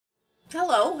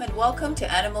Hello and welcome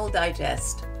to Animal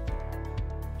Digest.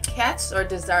 Cats are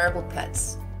desirable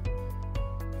pets.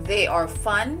 They are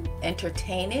fun,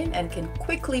 entertaining, and can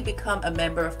quickly become a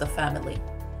member of the family.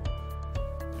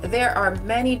 There are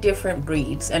many different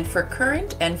breeds, and for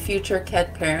current and future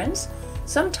cat parents,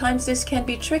 sometimes this can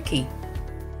be tricky.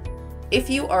 If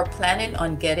you are planning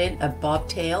on getting a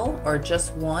bobtail or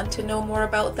just want to know more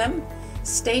about them,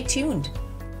 stay tuned.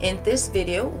 In this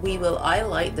video, we will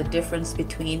highlight the difference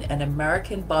between an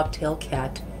American bobtail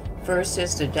cat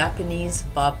versus the Japanese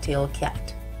bobtail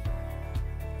cat.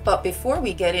 But before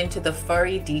we get into the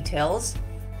furry details,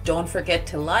 don't forget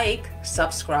to like,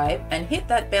 subscribe, and hit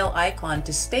that bell icon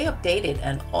to stay updated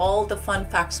on all the fun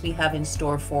facts we have in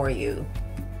store for you.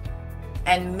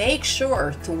 And make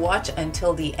sure to watch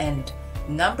until the end.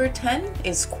 Number 10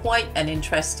 is quite an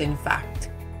interesting fact.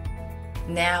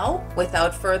 Now,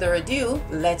 without further ado,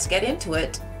 let's get into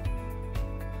it.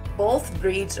 Both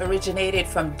breeds originated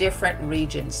from different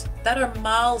regions that are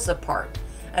miles apart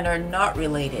and are not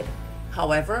related.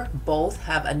 However, both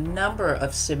have a number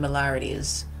of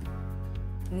similarities.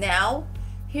 Now,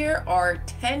 here are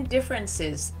 10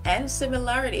 differences and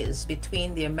similarities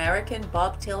between the American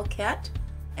bobtail cat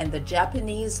and the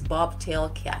Japanese bobtail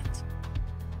cat.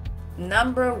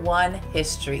 Number 1,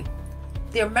 history.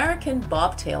 The American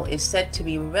bobtail is said to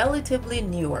be relatively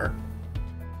newer.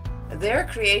 Their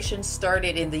creation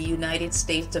started in the United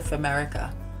States of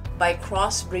America by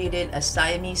crossbreeding a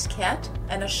Siamese cat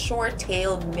and a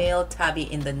short-tailed male tabby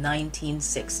in the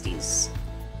 1960s.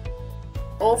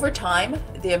 Over time,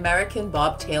 the American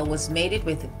bobtail was mated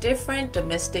with different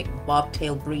domestic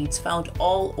bobtail breeds found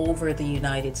all over the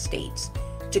United States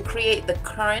to create the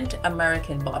current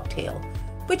American bobtail,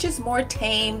 which is more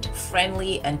tamed,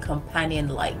 friendly, and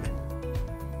companion-like.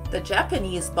 The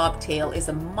Japanese bobtail is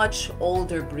a much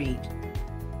older breed.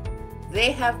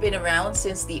 They have been around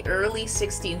since the early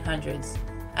 1600s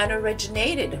and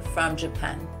originated from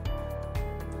Japan.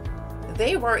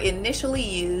 They were initially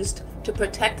used to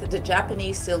protect the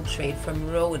Japanese silk trade from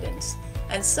rodents,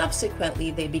 and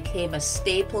subsequently they became a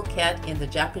staple cat in the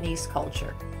Japanese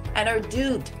culture and are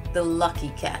dubbed the lucky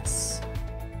cats.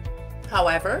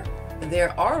 However,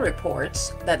 there are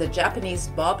reports that the Japanese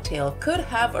bobtail could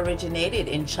have originated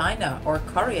in China or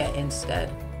Korea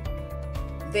instead.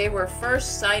 They were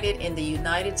first sighted in the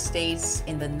United States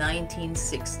in the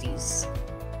 1960s.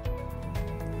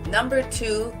 Number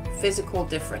 2, physical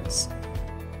difference.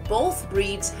 Both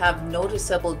breeds have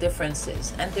noticeable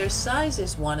differences, and their size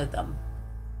is one of them.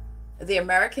 The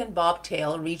American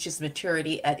bobtail reaches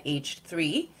maturity at age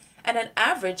 3, and an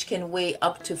average can weigh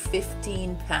up to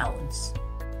 15 pounds.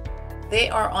 They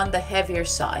are on the heavier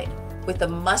side, with a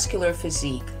muscular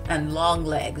physique and long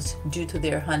legs due to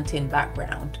their hunting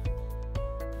background.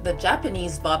 The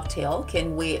Japanese bobtail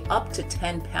can weigh up to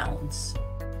 10 pounds.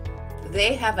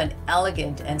 They have an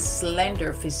elegant and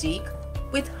slender physique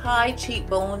with high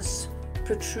cheekbones,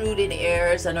 protruding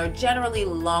ears, and are generally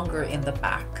longer in the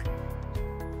back.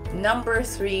 Number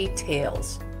 3,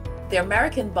 tails. The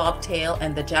American bobtail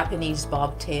and the Japanese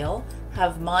bobtail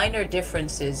have minor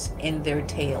differences in their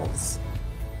tails.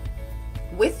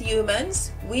 With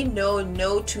humans, we know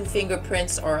no two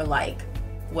fingerprints are alike.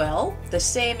 Well, the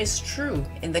same is true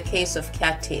in the case of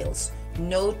cattails.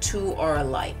 No two are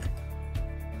alike.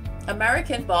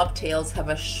 American bobtails have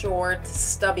a short,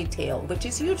 stubby tail, which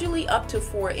is usually up to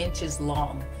 4 inches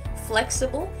long,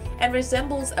 flexible, and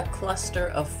resembles a cluster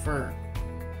of fur.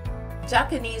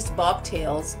 Japanese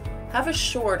bobtails have a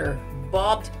shorter,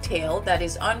 bobbed tail that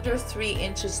is under 3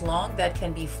 inches long that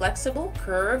can be flexible,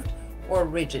 curved, or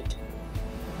rigid.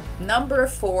 Number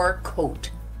 4,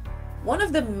 coat. One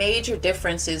of the major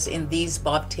differences in these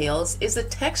bobtails is the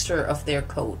texture of their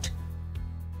coat.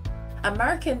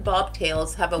 American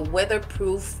bobtails have a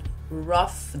weatherproof,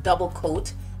 rough double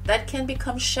coat that can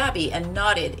become shabby and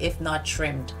knotted if not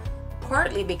trimmed,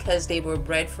 partly because they were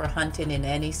bred for hunting in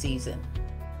any season.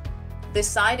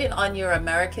 Deciding on your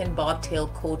American bobtail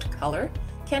coat color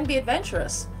can be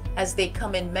adventurous, as they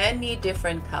come in many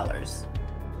different colors.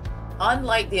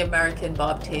 Unlike the American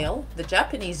bobtail, the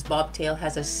Japanese bobtail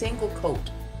has a single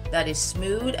coat that is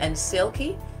smooth and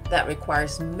silky that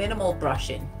requires minimal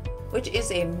brushing, which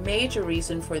is a major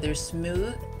reason for their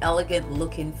smooth,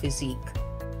 elegant-looking physique.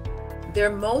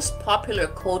 Their most popular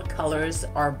coat colors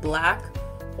are black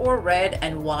or red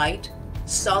and white,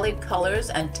 solid colors,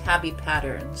 and tabby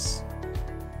patterns.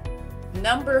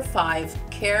 Number 5,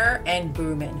 care and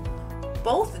grooming.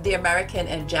 Both the American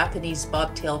and Japanese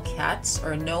bobtail cats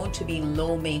are known to be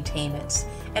low maintenance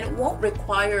and won't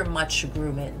require much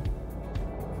grooming.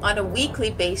 On a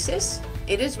weekly basis,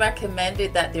 It is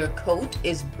recommended that their coat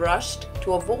is brushed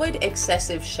to avoid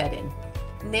excessive shedding.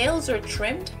 Nails are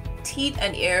trimmed, teeth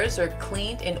and ears are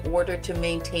cleaned in order to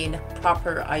maintain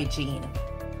proper hygiene.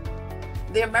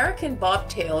 The American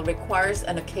bobtail requires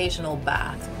an occasional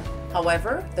bath.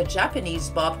 However, the Japanese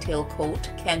bobtail coat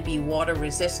can be water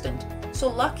resistant, so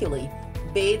luckily,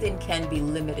 bathing can be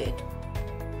limited.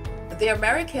 The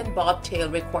American bobtail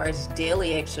requires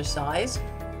daily exercise,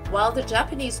 while the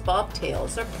Japanese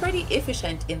bobtails are pretty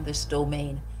efficient in this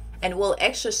domain and will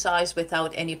exercise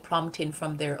without any prompting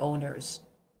from their owners.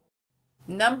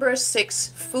 Number 6,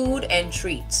 food and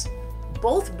treats.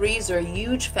 Both breeds are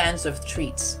huge fans of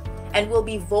treats and will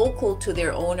be vocal to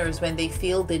their owners when they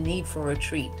feel the need for a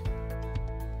treat.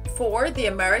 For the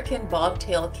American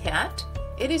bobtail cat,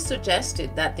 it is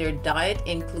suggested that their diet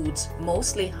includes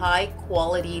mostly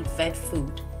high-quality vet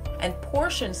food, and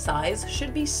portion size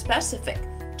should be specific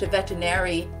to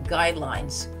veterinary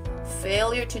guidelines.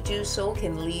 Failure to do so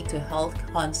can lead to health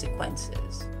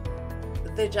consequences.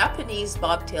 The Japanese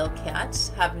bobtail cats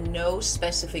have no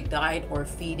specific diet or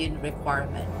feeding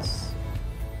requirements.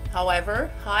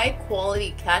 However,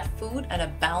 high-quality cat food and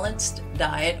a balanced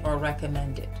diet are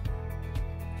recommended.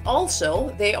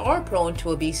 Also, they are prone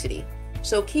to obesity,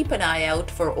 so keep an eye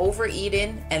out for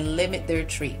overeating and limit their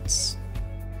treats.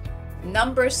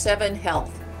 Number 7,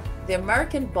 health. The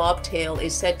American bobtail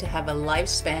is said to have a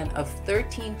lifespan of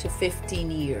 13 to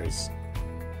 15 years.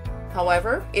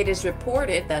 However, it is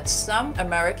reported that some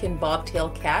American bobtail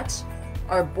cats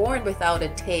are born without a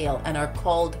tail and are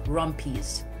called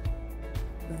rumpies.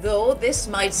 Though this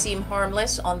might seem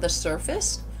harmless on the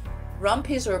surface,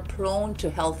 rumpies are prone to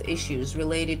health issues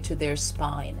related to their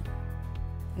spine.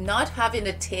 Not having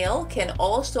a tail can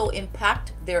also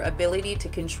impact their ability to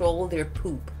control their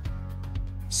poop.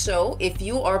 So, if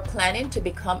you are planning to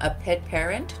become a pet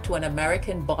parent to an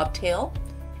American bobtail,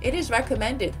 it is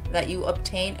recommended that you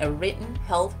obtain a written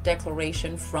health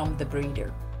declaration from the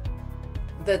breeder.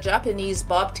 The Japanese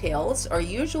bobtails are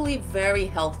usually very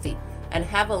healthy and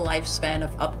have a lifespan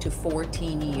of up to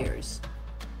 14 years.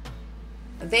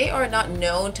 They are not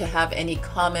known to have any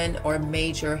common or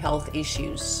major health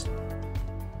issues.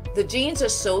 The genes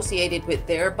associated with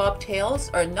their bobtails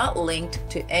are not linked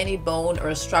to any bone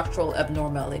or structural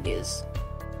abnormalities.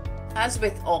 As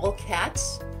with all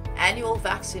cats, annual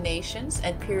vaccinations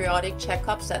and periodic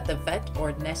checkups at the vet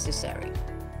are necessary.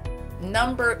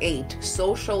 Number 8,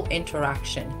 social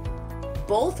interaction.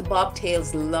 Both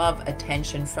bobtails love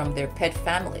attention from their pet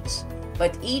families,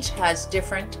 but each has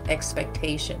different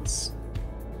expectations.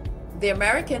 The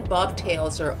American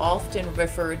bobtails are often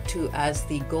referred to as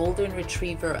the golden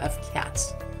retriever of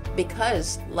cats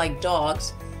because, like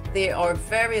dogs, they are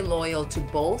very loyal to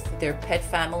both their pet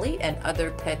family and other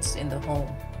pets in the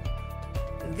home.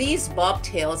 These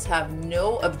bobtails have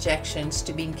no objections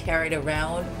to being carried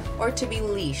around or to be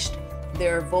leashed.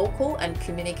 They're vocal and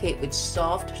communicate with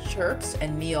soft chirps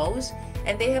and meows,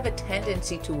 and they have a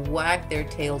tendency to wag their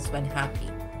tails when happy.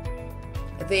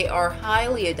 They are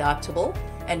highly adaptable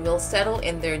and will settle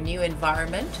in their new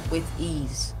environment with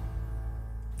ease.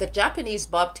 The Japanese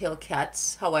bobtail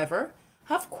cats, however,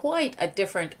 have quite a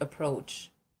different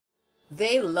approach.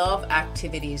 They love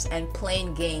activities and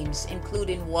playing games,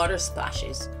 including water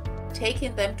splashes.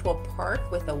 Taking them to a park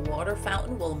with a water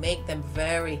fountain will make them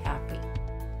very happy.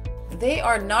 They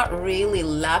are not really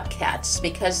lab cats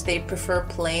because they prefer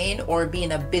playing or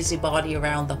being a busybody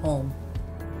around the home.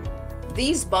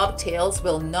 These bobtails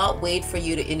will not wait for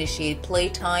you to initiate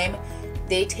playtime.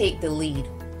 They take the lead,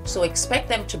 so expect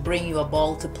them to bring you a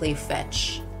ball to play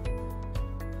fetch.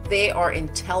 They are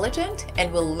intelligent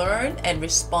and will learn and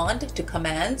respond to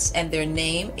commands and their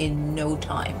name in no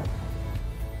time.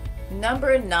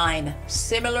 Number 9,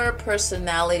 similar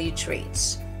personality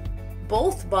traits.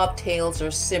 Both bobtails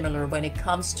are similar when it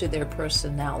comes to their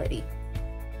personality.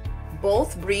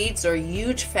 Both breeds are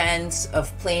huge fans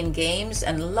of playing games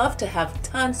and love to have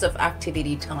tons of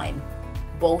activity time,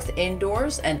 both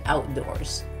indoors and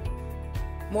outdoors.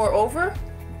 Moreover,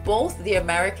 both the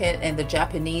American and the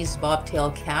Japanese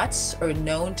bobtail cats are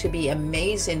known to be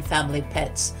amazing family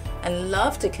pets and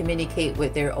love to communicate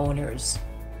with their owners.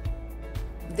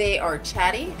 They are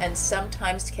chatty and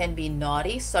sometimes can be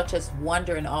naughty, such as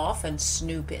wandering off and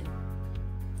snooping.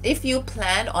 If you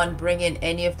plan on bringing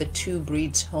any of the two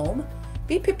breeds home,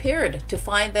 be prepared to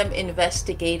find them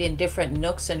investigating different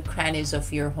nooks and crannies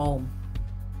of your home.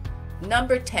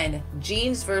 Number 10,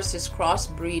 genes versus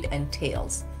crossbreed and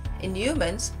tails. In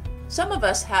humans, some of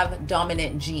us have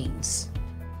dominant genes.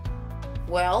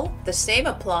 Well, the same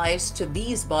applies to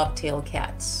these bobtail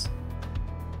cats.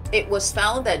 It was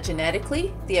found that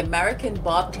genetically, the American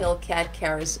bobtail cat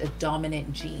carries a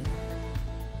dominant gene.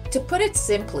 To put it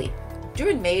simply,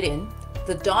 during mating,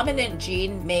 the dominant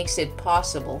gene makes it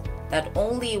possible that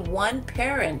only one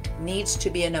parent needs to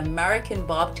be an American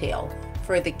bobtail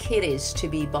for the kitties to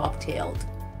be bobtailed.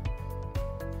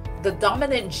 The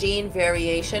dominant gene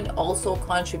variation also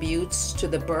contributes to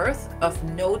the birth of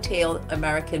no-tailed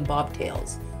American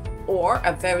bobtails, or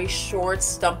a very short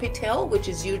stumpy tail, which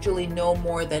is usually no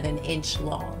more than an inch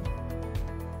long.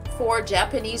 For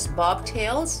Japanese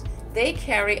bobtails, they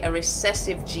carry a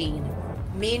recessive gene,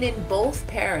 meaning both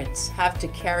parents have to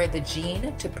carry the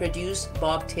gene to produce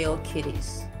bobtail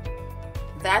kitties.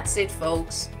 That's it,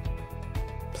 folks.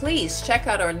 Please check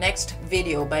out our next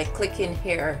video by clicking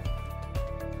here.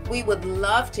 We would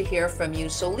love to hear from you,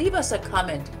 so leave us a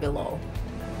comment below.